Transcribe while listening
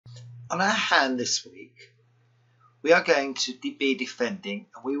On our hand this week, we are going to be defending,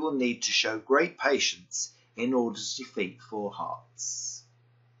 and we will need to show great patience in order to defeat 4 hearts.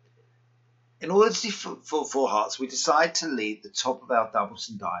 In order to defeat 4 hearts, we decide to lead the top of our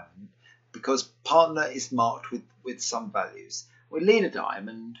Doubleton diamond because partner is marked with some values. We lead a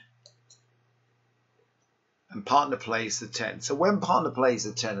diamond and partner plays the 10. So when partner plays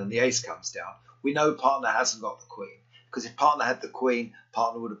the 10 and the ace comes down, we know partner hasn't got the queen, because if partner had the queen,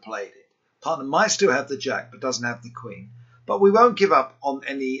 partner would have played it. Partner might still have the jack but doesn't have the queen. But we won't give up on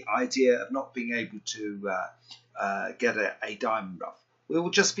any idea of not being able to get a diamond ruff. We will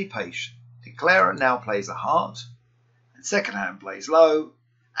just be patient. Declarer now plays a heart, and second hand plays low,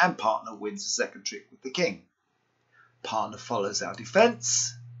 and partner wins the second trick with the king. Partner follows our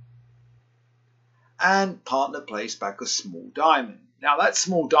defence, and partner plays back a small diamond. Now that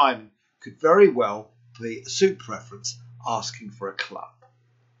small diamond could very well be a suit preference asking for a club.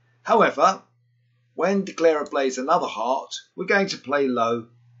 However, when Declarer plays another heart, we're going to play low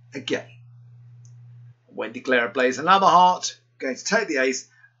again. When Declarer plays another heart, we're going to take the ace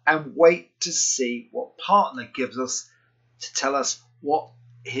and wait to see what partner gives us to tell us what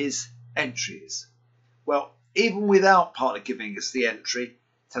his entry is. Well, even without partner giving us the entry,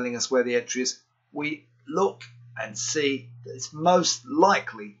 telling us where the entry is, we look and see that it's most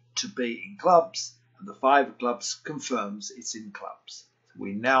likely to be in clubs, and the 5 of clubs confirms it's in clubs. So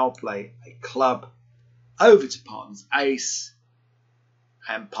we now play a club over to partner's ace,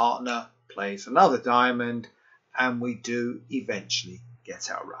 and partner plays another diamond, and we do eventually get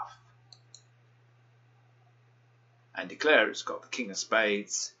our ruff. And Declarer has got the king of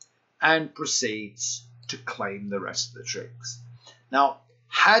spades and proceeds to claim the rest of the tricks. Now,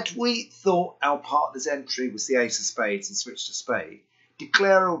 had we thought our partner's entry was the ace of spades and switched to spade,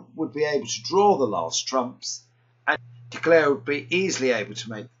 Declarer would be able to draw the last trumps, and Declarer would be easily able to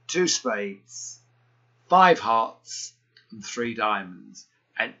make 2 spades, 5 hearts and 3 diamonds,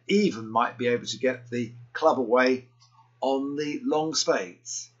 and even might be able to get the club away on the long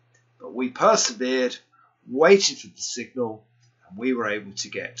spades. But we persevered, waited for the signal, and we were able to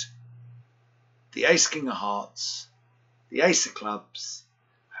get the ace king of hearts, the ace of clubs,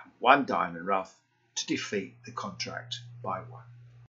 and 1 diamond ruff to defeat the contract by 1.